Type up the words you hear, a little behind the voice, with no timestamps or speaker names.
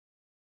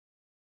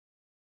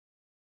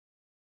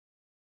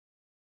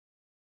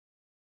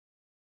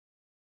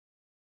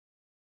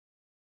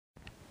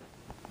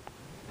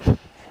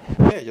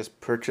Okay, I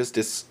just purchased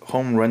this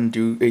HomeRun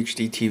Duo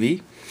HD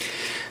TV.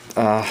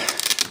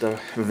 The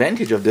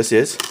advantage of this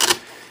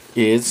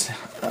is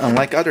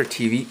unlike other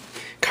TV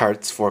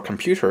cards for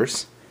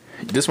computers,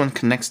 this one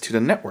connects to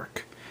the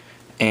network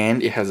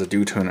and it has a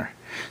dual tuner.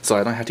 So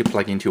I don't have to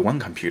plug into one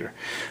computer.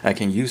 I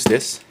can use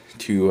this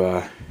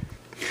to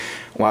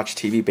watch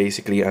TV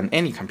basically on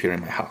any computer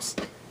in my house,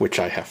 which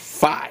I have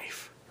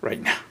 5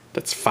 right now.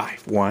 That's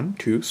 5. 1,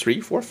 2,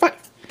 3, 4,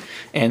 5.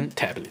 And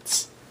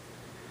tablets.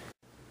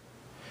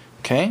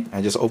 Okay,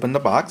 I just opened the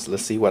box.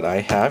 Let's see what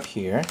I have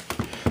here.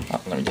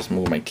 Let me just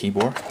move my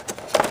keyboard.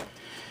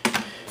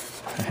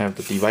 I have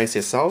the device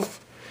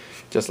itself,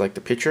 just like the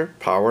picture,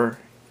 power,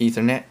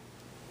 Ethernet,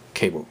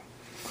 cable.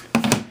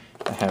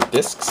 I have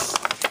discs.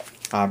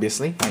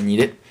 Obviously, I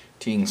need it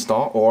to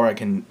install, or I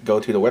can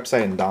go to the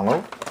website and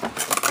download.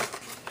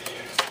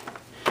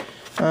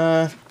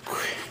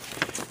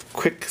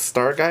 Quick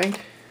start guide.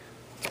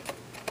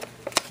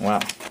 Wow.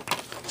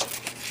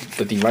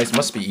 The device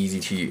must be easy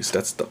to use.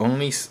 That's the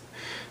only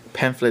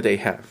pamphlet they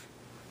have.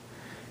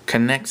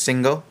 Connect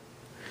single,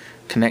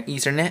 connect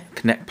Ethernet,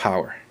 connect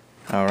power.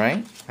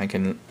 Alright, I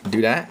can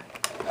do that.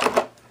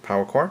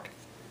 Power cord.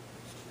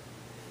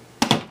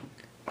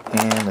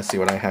 And let's see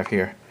what I have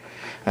here.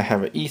 I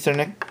have an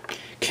Ethernet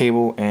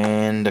cable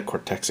and a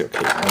coaxial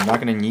cable. I'm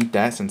not going to need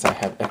that since I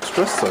have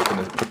extras, so I'm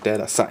going to put that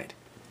aside.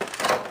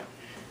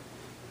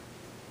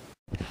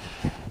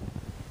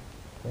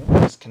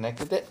 Okay, just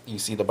connected it. You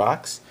see the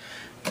box.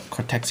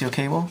 Coaxial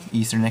cable,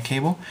 Ethernet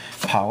cable,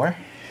 power.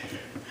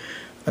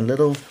 A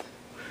little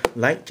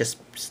light just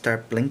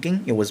start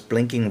blinking. It was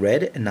blinking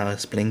red and now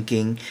it's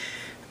blinking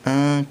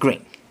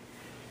green.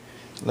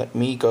 Let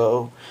me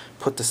go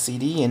put the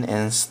CD in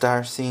and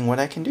start seeing what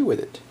I can do with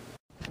it.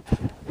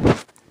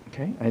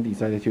 Okay, I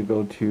decided to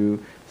go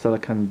to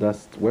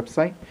SiliconDust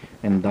website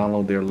and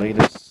download their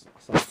latest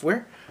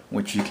software,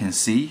 which you can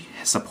see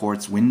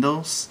supports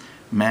Windows,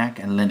 Mac,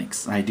 and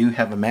Linux. I do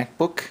have a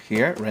MacBook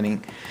here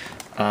running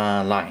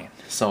Lion,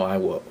 so I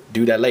will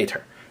do that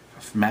later.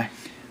 Mac,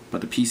 but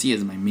the PC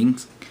is my main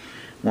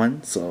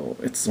one, so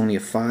it's only a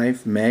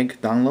 5 meg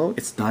download.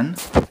 It's done.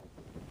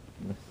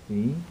 Let's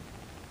see.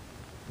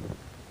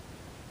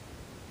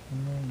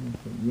 And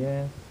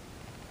yes.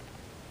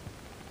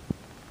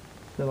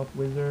 Setup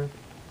wizard.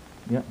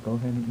 Yeah, go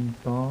ahead and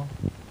install.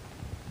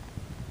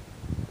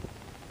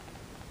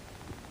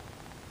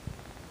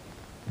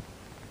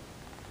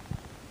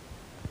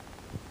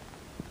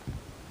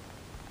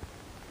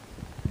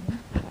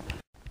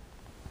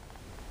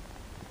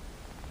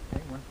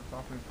 Okay, once the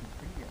software is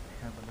complete,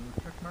 I have a little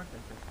check mark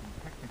that says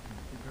detect and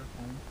configure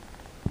home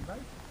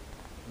device.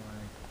 So I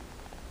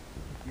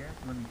click yes.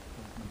 Let me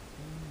close my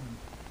screen.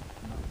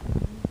 I'm not going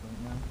to use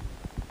right now.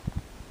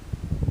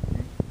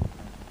 Okay,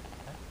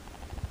 detect.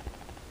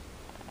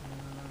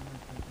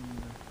 Typing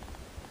the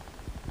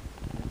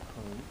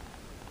code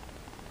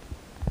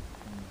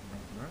and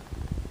network.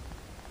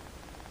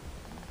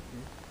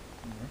 This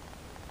next.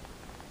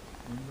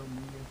 Window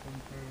media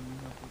center, new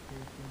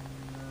application.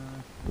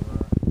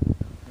 Sure.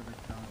 Server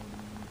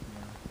downloading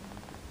media.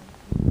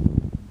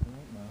 Something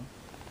right now.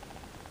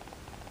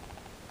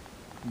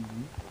 TV,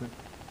 quick.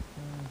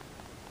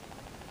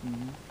 TV,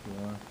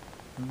 sure.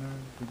 Tuner,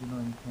 digital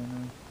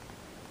antenna.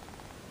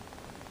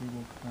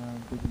 Cable card,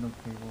 digital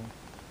cable.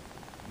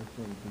 Let's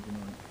say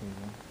digital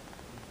cable.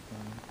 Let's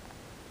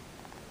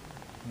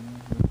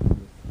do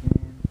a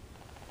scan.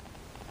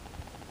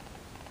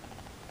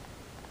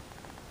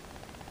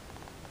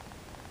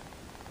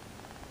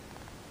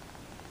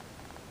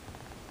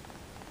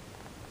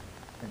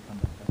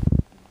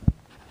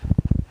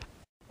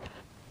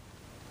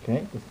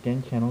 Okay, the scan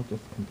channel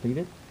just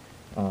completed.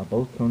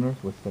 Both tuners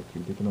were set to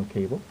digital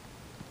cable,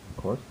 of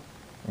course,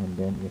 and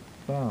then it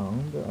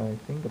found, I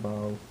think,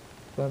 about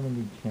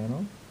 70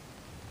 channels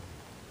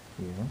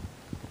here.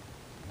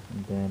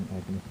 And then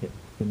I can hit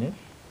finish,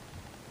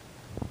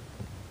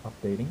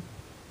 updating,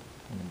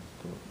 and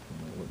go to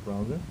my web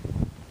browser.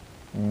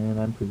 And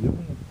I'm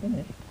presuming it's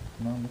finished.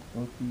 Now let's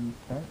go to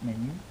Start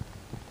menu,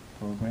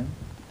 Program,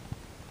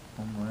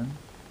 HomeRun,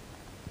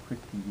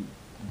 Quick TV,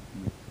 and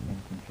see if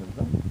anything shows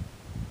up.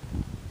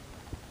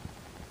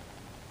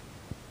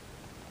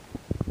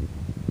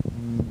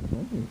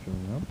 Nothing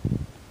showing up.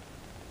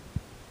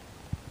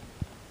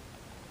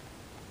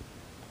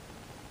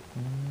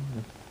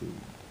 Let's see.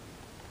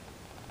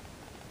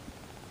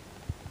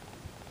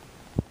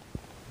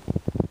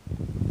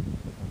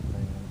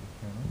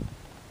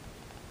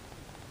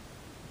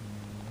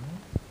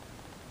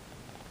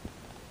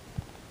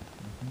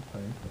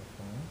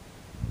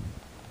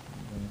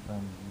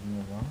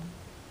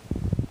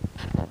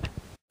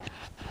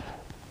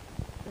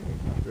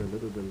 After a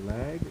little bit of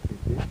lag,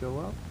 it did show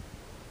up,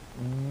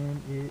 and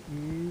it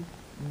is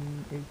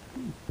in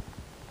HD.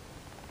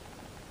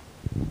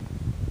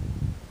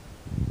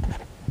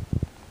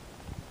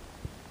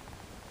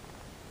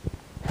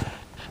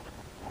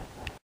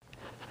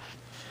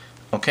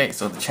 Okay,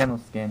 so the channel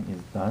scan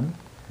is done.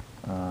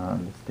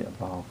 Listed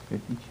about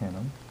 50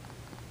 channels.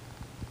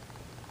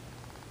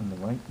 On the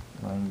right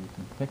line, you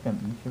can click on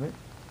each of it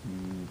to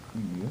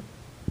preview.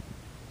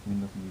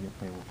 Windows Media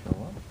Player will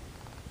show up.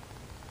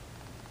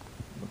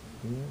 Looks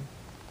good.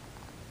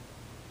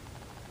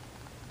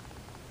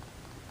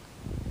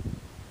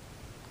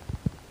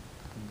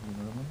 TV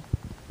element.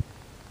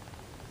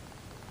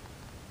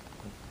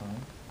 That's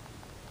fine.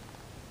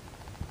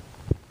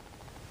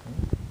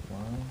 Okay,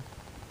 fine.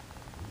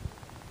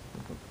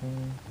 It's okay.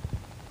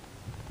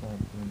 Start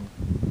Windows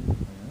Media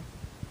Player.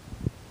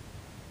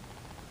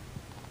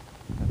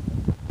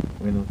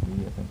 Windows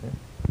Media Center.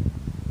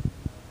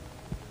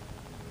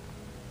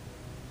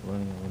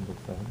 Running on Windows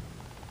 7.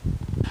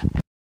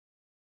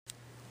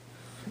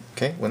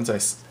 Okay, once I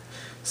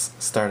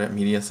start at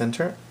Media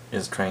Center,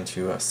 it's trying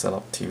to set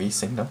up TV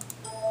signal.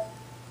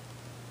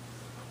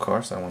 Of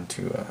course, I want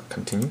to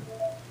continue.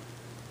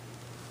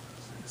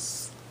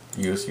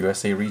 Use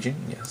USA region,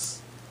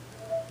 yes.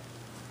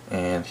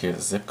 And here's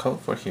the zip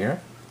code for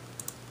here.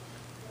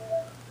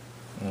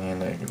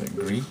 And I can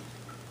agree.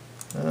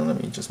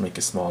 Let me just make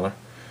it smaller,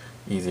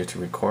 easier to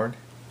record.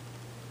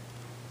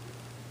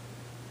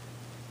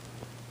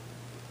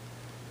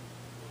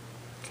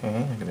 Okay,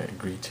 I'm gonna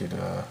agree to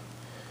the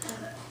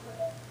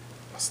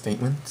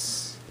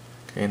statements.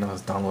 Okay, now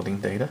it's downloading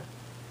data.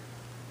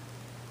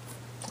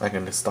 I'm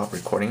gonna stop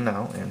recording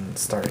now and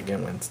start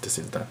again once this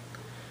is done.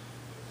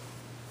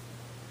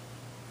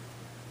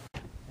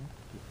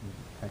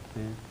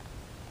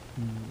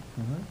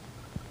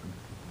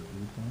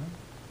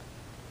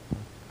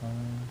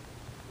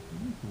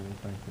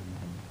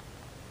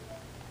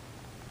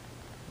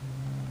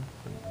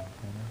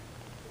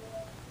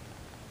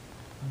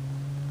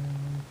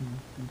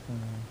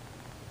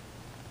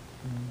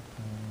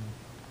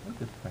 Let's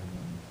just try one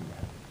and see what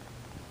happens.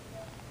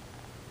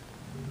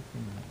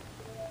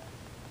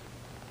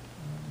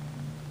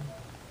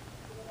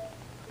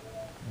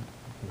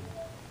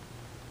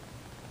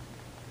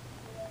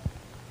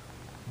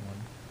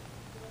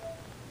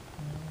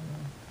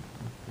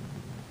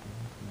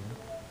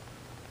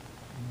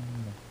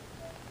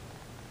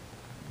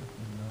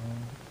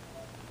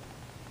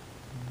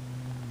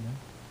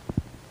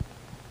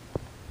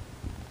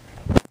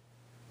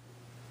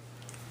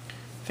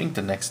 I think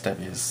the next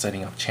step is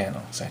setting up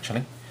channels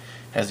actually.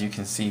 As you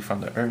can see from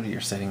the earlier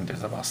setting,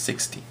 there's about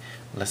 60.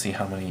 Let's see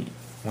how many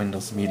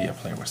Windows Media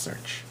Player will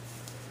search.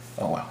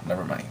 Oh well,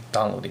 never mind.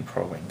 Downloading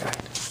program guide.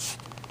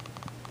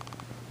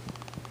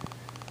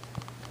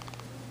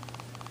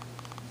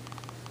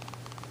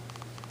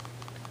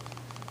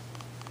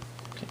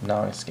 Okay,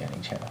 now it's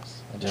scanning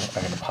channels. I'm going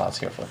to pause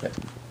here for a bit.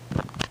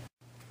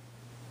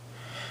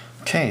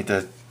 Okay,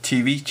 the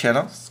TV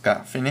channels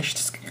got finished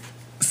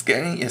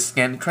scanning. It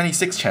scanned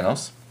 26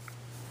 channels,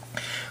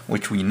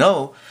 which we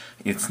know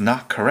it's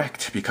not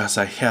correct because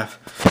I have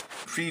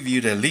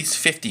previewed at least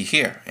 50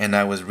 here, and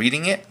I was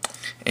reading it,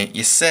 and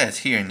it says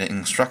here in the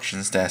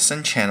instructions that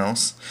some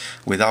channels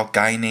without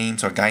guide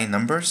names or guide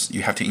numbers,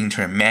 you have to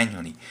enter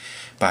manually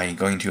by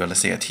going to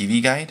let's say a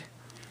TV guide,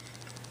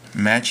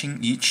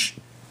 matching each,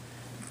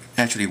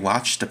 actually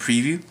watch the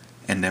preview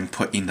and then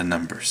put in the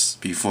numbers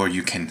before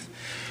you can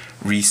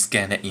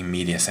rescan it in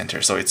Media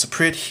Center. So it's a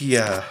pretty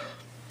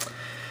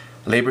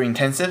labor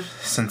intensive,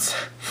 since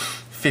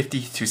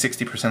 50 to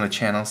 60% of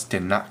channels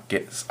did not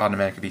get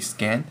automatically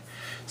scanned.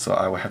 So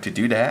I will have to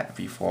do that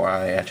before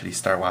I actually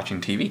start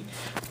watching TV.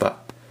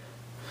 But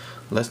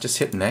let's just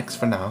hit next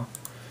for now.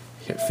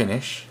 Hit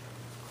finish.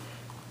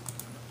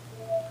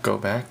 Go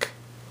back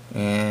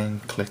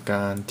and click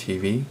on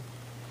TV,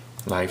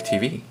 live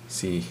TV.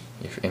 See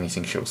if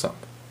anything shows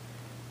up.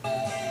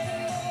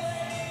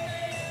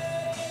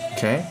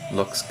 Okay,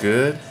 looks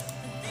good.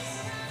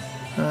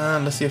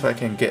 Let's see if I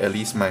can get at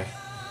least my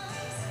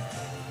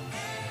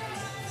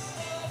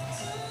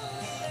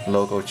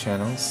logo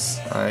channels.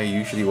 I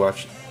usually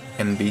watch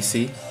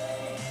NBC.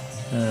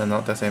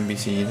 Not that's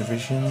NBC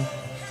Univision.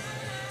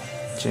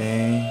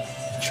 J,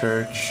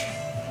 Church,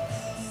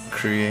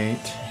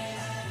 Create,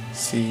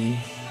 C,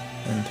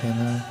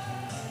 Antenna.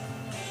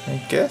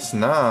 I guess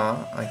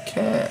not. I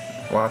can't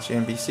watch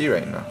NBC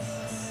right now.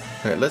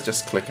 Okay, let's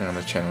just click on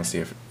the channel and see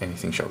if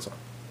anything shows up.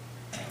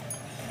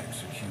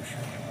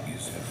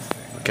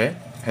 Okay,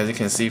 as you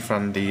can see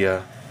from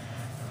the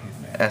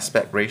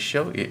aspect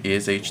ratio, it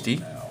is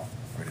HD,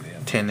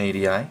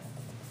 1080i.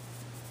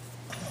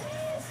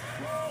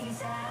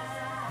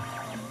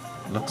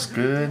 Looks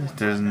good.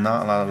 There's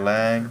not a lot of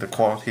lag. The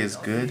quality is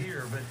good.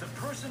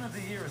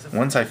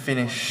 Once I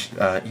finish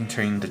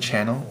entering the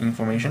channel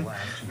information,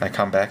 I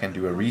come back and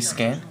do a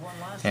rescan.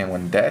 And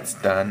when that's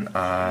done,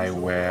 I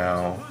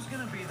will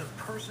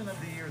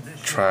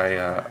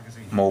try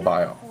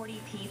mobile,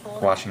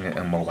 watching it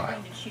on mobile.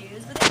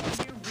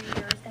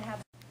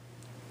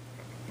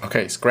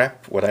 Okay,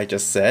 scrap what I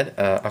just said.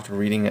 After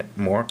reading it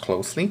more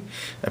closely,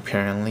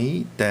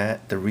 apparently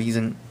that the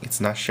reason it's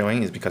not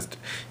showing is because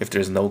if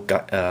there's no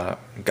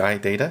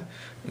guide data,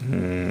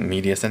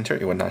 Media Center,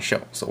 it will not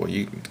show. So what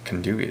you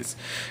can do is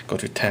go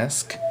to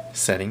Task,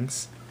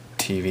 Settings,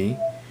 TV.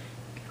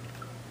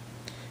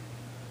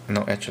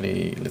 No,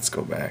 actually, let's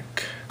go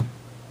back.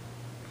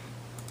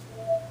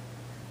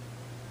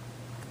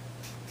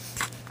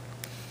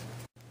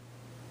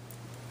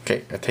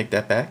 Okay, I take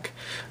that back.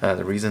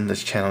 The reason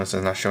this channel is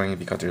not showing it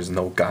because there's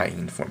no guide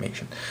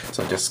information.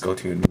 So just go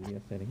to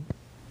media settings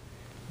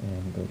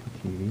and go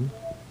to TV,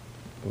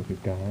 go to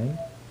guide,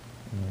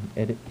 and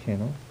edit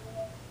channel.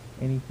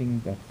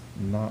 Anything that's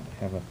not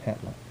have a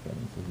padlock, that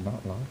means it's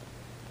not locked,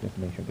 just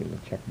make sure there's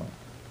a check mark.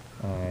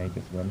 I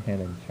just went ahead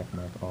and check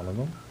mark all of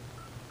them.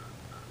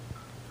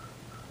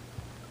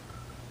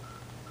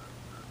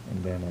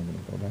 And then I'm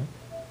going to go back.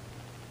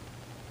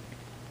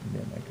 And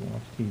then I can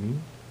watch TV,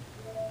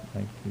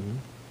 like TV.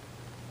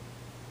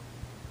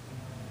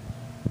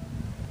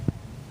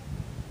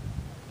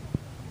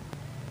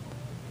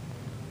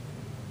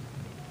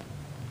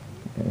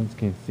 And as you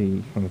can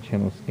see from the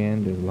channel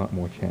scan, there's a lot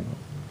more channels.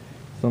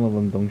 Some of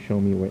them don't show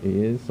me where it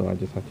is, so I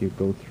just have to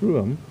go through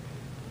them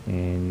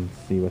and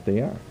see what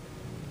they are.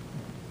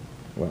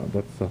 Well,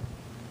 that's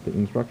the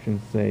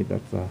instructions say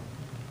that's a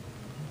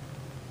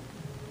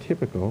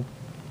typical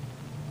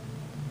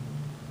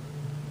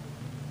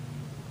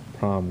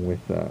problem with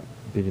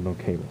digital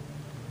cable.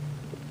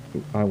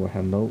 I will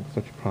have no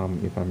such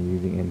problem if I'm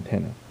using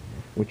antenna,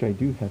 which I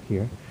do have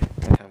here.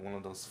 I have one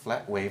of those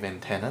flat wave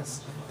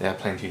antennas that I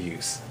plan to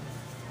use.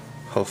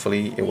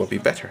 Hopefully it will be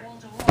better.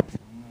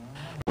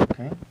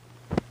 Okay,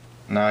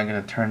 now I'm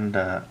going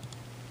to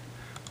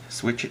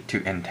switch it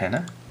to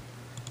antenna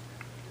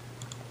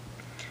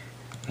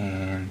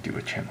and do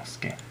a channel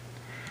scan.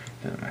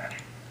 Doesn't matter.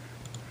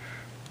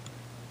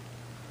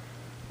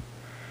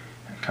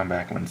 And come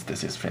back once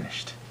this is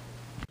finished.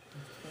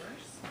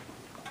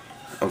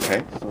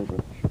 Okay, so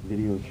the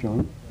video is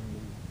shown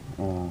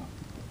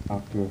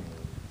after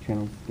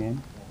channel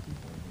scan.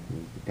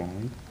 Here's the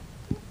guide.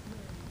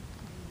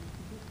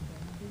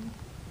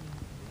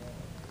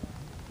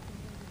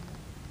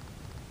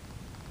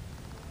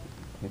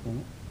 Click on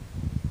it.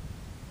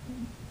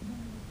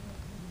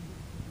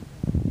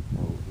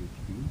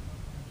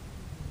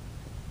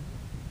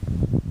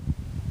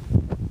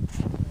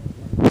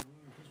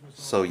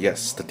 So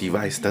yes, the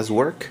device does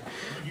work,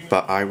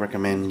 but I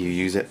recommend you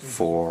use it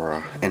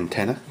for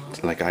antenna,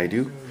 like I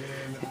do,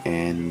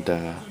 and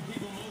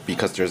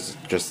because there's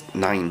just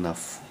not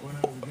enough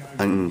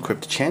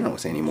unencrypted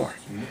channels anymore.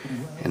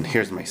 And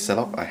here's my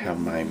setup. I have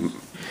my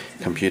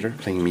computer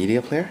playing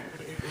media player.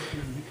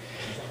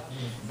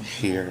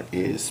 Here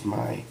is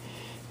my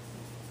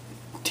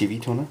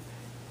TV tuner,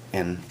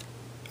 and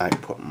I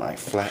put my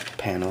flat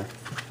panel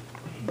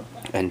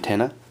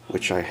antenna,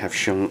 which I have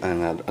shown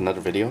in another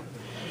video,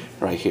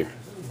 right here.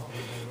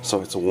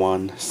 So it's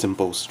one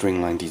simple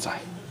string-line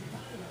design.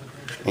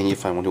 And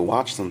if I want to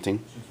watch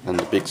something on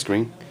the big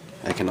screen,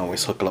 I can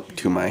always hook it up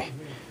to my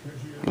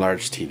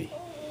large TV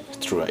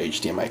through a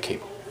HDMI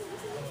cable.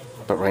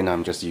 But right now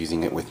I'm just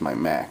using it with my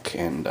Mac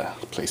and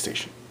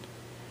PlayStation.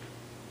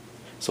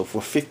 So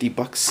for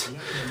 $50,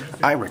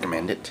 I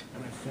recommend it.